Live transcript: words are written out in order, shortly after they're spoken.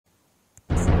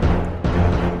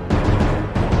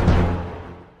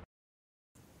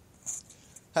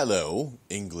Hello,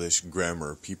 English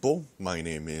grammar people. My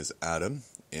name is Adam,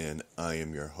 and I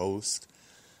am your host.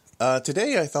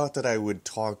 Today, I thought that I would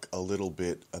talk a little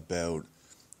bit about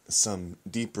some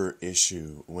deeper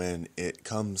issue when it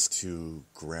comes to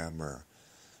grammar.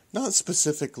 Not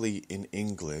specifically in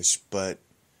English, but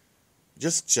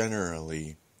just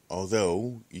generally.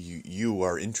 Although you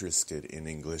are interested in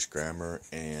English grammar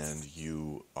and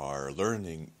you're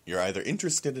either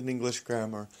interested in English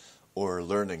grammar or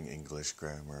learning English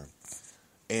grammar.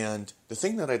 And the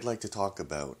thing that I'd like to talk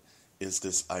about is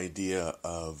this idea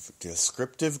of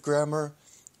descriptive grammar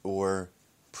or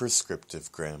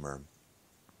prescriptive grammar.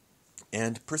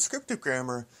 And prescriptive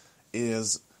grammar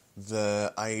is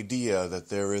the idea that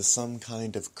there is some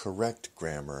kind of correct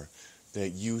grammar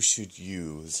that you should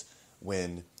use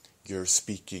when you're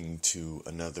speaking to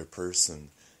another person.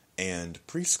 And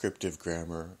descriptive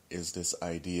grammar is this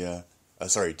idea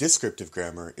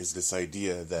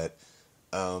that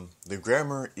the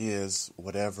grammar is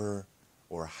whatever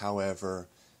or however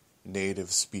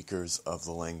native speakers of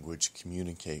the language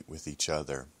communicate with each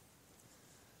other.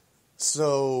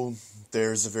 So,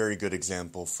 there's a very good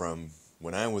example from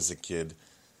when I was a kid,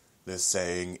 this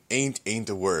saying, ain't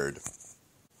a word.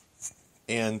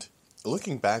 And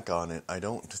looking back on it, I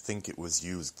don't think it was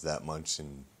used that much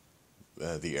in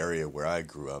the area where I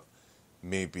grew up.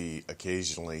 Maybe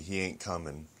occasionally, he ain't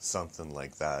coming, something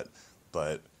like that.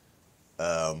 But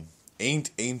ain't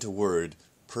a word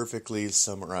perfectly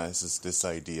summarizes this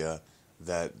idea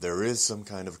that there is some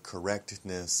kind of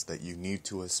correctness that you need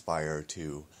to aspire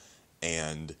to,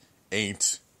 and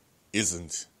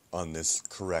isn't on this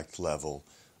correct level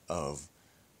of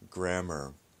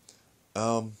grammar.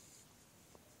 The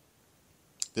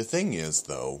thing is,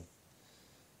 though,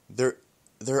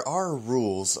 there are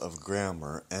rules of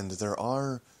grammar, and there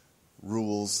are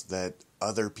rules that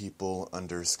other people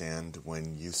understand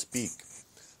when you speak.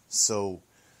 So,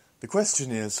 the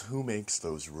question is, who makes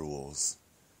those rules?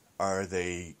 Are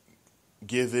they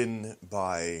given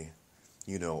by,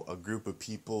 a group of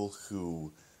people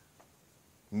who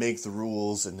make the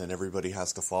rules and then everybody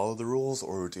has to follow the rules,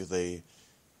 or do they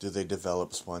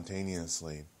develop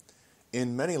spontaneously?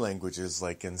 In many languages,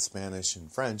 like in Spanish and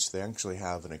French, they actually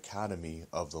have an academy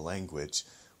of the language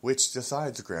which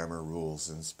decides grammar rules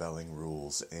and spelling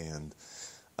rules, and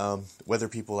whether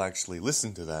people actually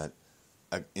listen to that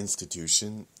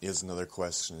institution is another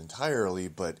question entirely,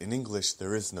 but in English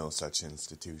there is no such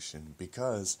institution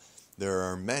because there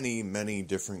are many, many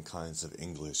different kinds of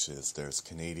Englishes. There's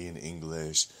Canadian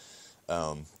English,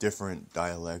 different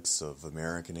dialects of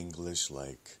American English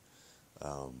like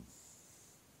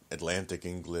Atlantic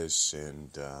English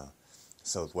and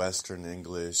Southwestern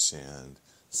English and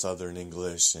Southern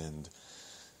English and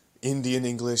Indian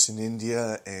English in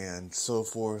India and so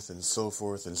forth and so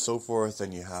forth and so forth.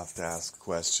 And you have to ask the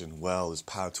question, well, is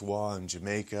patois in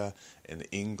Jamaica an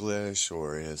English,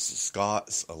 or is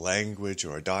Scots a language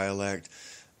or a dialect,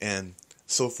 and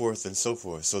so forth and so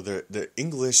forth. So the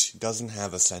English doesn't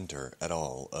have a center at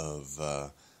all of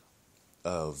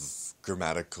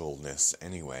grammaticalness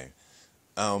anyway.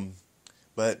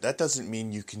 But that doesn't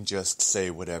mean you can just say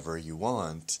whatever you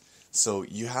want. So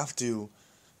you have to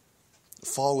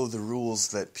follow the rules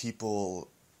that people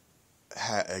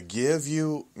give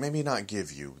you, maybe not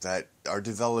give you, that are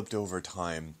developed over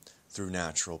time through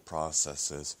natural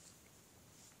processes.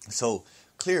 So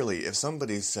clearly, if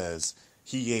somebody says,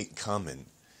 he ain't coming,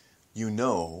 you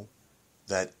know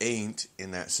that ain't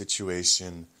in that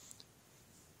situation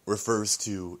refers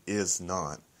to is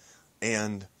not.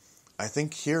 And I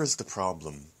think here's the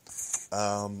problem.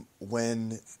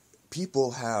 When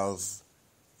people have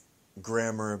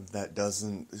grammar that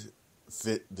doesn't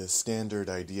fit the standard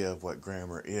idea of what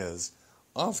grammar is,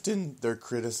 often they're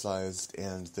criticized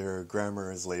and their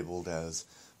grammar is labeled as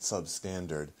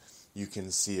substandard. You can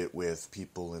see it with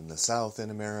people in the South in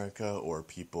America, or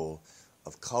people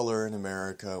of color in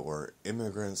America, or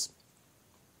immigrants.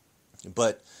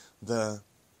 But the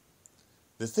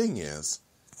thing is,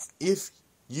 if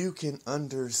you can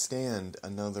understand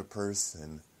another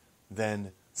person,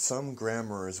 then some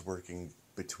grammar is working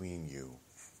between you.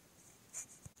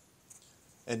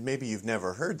 And maybe you've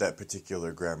never heard that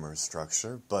particular grammar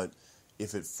structure, but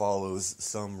if it follows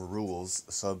some rules,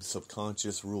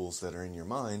 subconscious rules that are in your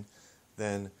mind,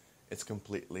 then it's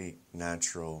completely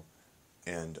natural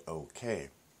and okay.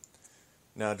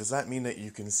 Now, does that mean that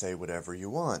you can say whatever you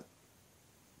want?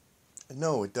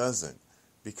 No, it doesn't.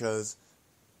 Because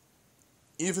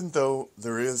even though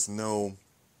there is no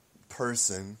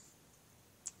person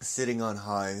sitting on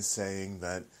high saying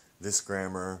that this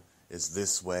grammar is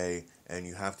this way and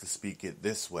you have to speak it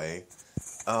this way,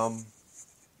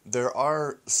 there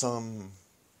are some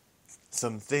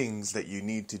some things that you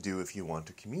need to do if you want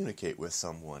to communicate with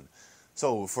someone.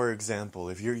 So, for example,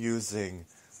 if you're using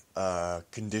a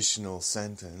conditional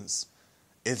sentence,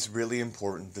 it's really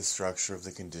important the structure of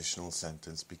the conditional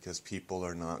sentence because people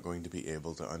are not going to be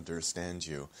able to understand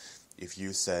you. If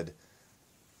you said,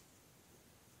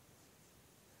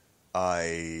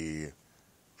 I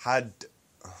had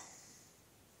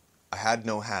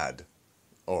no had.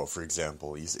 Or, for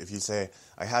example, if you say,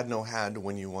 I had no had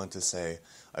when you want to say,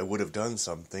 I would have done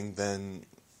something, then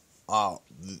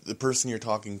the person you're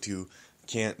talking to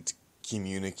can't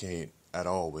communicate at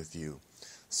all with you.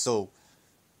 So,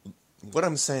 what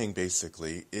I'm saying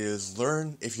basically is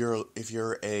learn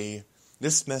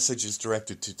this message is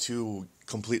directed to two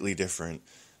completely different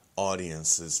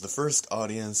audiences. The first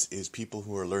audience is people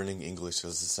who are learning English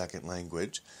as a second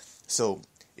language. So,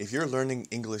 if you're learning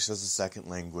English as a second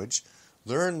language,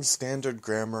 learn standard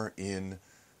grammar in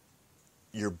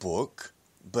your book,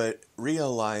 but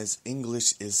realize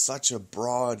English is such a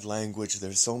broad language,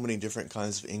 there's so many different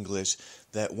kinds of English,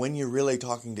 that when you're really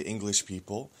talking to English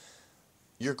people,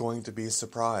 you're going to be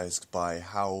surprised by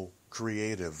how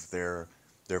creative their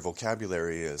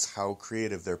vocabulary is, how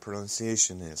creative their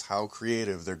pronunciation is, how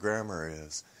creative their grammar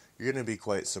is. You're going to be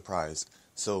quite surprised,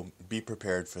 so be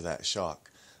prepared for that shock.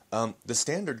 The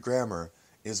standard grammar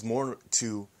is more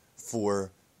to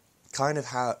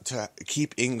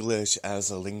keep English as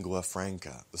a lingua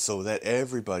franca, so that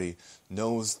everybody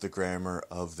knows the grammar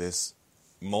of this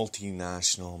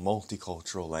multinational,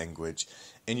 multicultural language,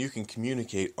 and you can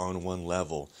communicate on one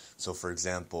level. So, for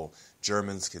example,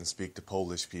 Germans can speak to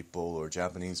Polish people, or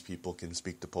Japanese people can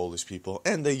speak to Polish people,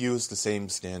 and they use the same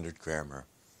standard grammar.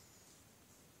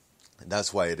 And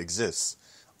that's why it exists.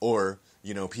 Or,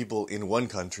 people in one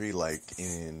country, like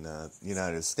in the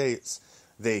United States,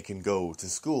 they can go to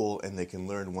school and they can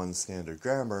learn one standard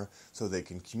grammar so they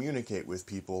can communicate with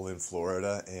people in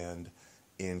Florida and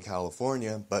in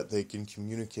California, but they can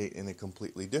communicate in a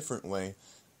completely different way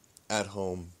at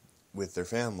home with their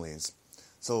families.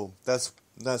 So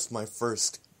that's my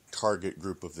first target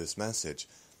group of this message.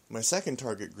 My second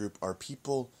target group are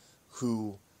people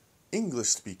who, English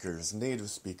speakers, native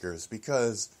speakers,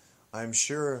 because I'm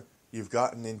sure you've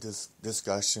gotten into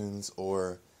discussions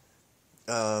or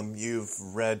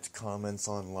you've read comments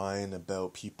online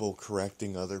about people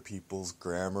correcting other people's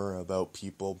grammar, about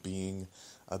people being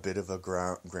a bit of a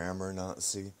grammar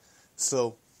Nazi.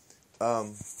 So,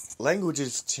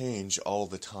 languages change all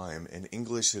the time, and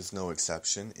English is no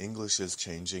exception. English is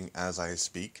changing as I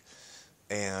speak,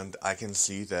 and I can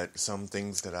see that some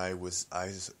things that I was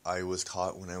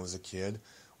taught when I was a kid,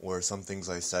 or some things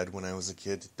I said when I was a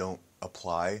kid, don't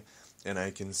apply, and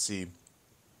I can see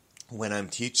when I'm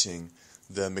teaching,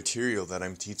 the material that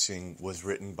I'm teaching was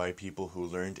written by people who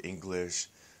learned English,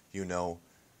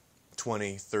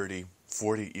 20, 30,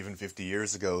 40, even 50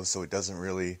 years ago, so it doesn't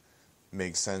really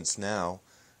make sense now.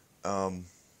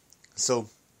 So,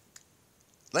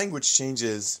 language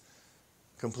changes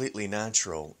completely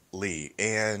naturally,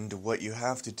 and what you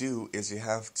have to do is you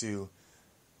have to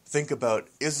think about,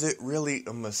 is it really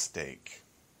a mistake?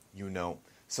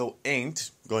 So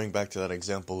ain't, going back to that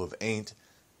example of ain't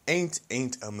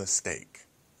a mistake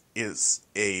is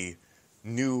a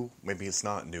new, maybe it's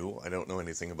not new, I don't know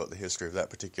anything about the history of that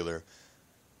particular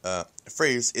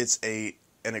phrase. It's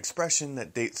an expression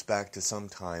that dates back to some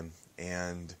time,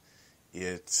 and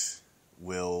it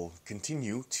will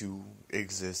continue to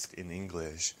exist in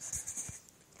English.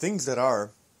 Things that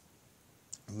are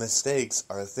mistakes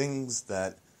are things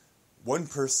that one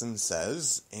person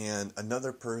says and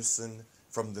another person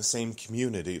from the same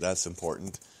community, that's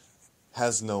important,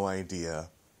 has no idea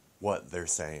what they're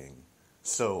saying.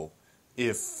 So,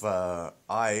 if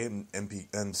I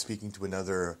am speaking to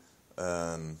another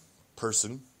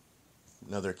person,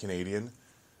 another Canadian,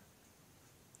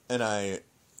 and I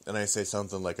say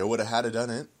something like, I would have had to done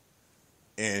it,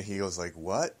 and he goes like,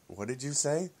 what? What did you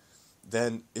say?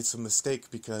 Then it's a mistake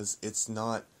because it's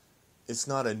not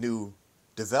a new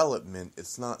development.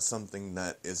 It's not something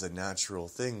that is a natural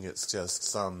thing. It's just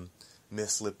some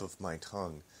mislip of my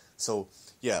tongue. So,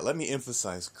 yeah, let me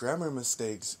emphasize, grammar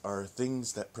mistakes are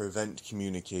things that prevent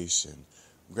communication.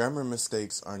 Grammar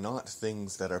mistakes are not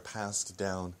things that are passed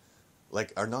down,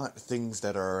 are not things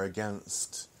that are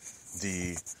against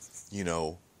the,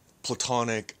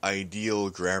 Platonic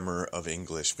ideal grammar of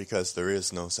English, because there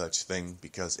is no such thing,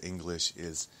 because English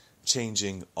is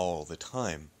changing all the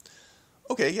time.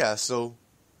 Okay, yeah, so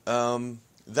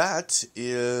that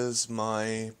is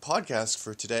my podcast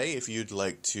for today. If you'd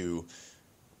like to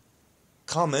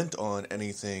comment on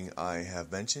anything I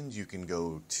have mentioned, you can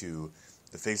go to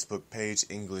the Facebook page,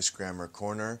 English Grammar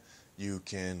Corner. You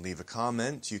can leave a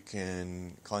comment. You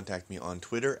can contact me on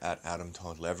Twitter at Adam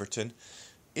Todd Leverton.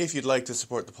 If you'd like to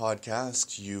support the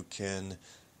podcast, you can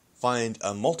find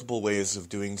multiple ways of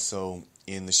doing so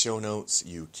in the show notes.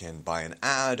 You can buy an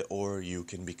ad, or you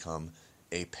can become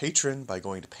a patron by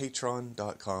going to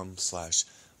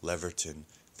patreon.com/Leverton.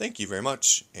 Thank you very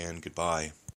much, and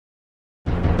goodbye.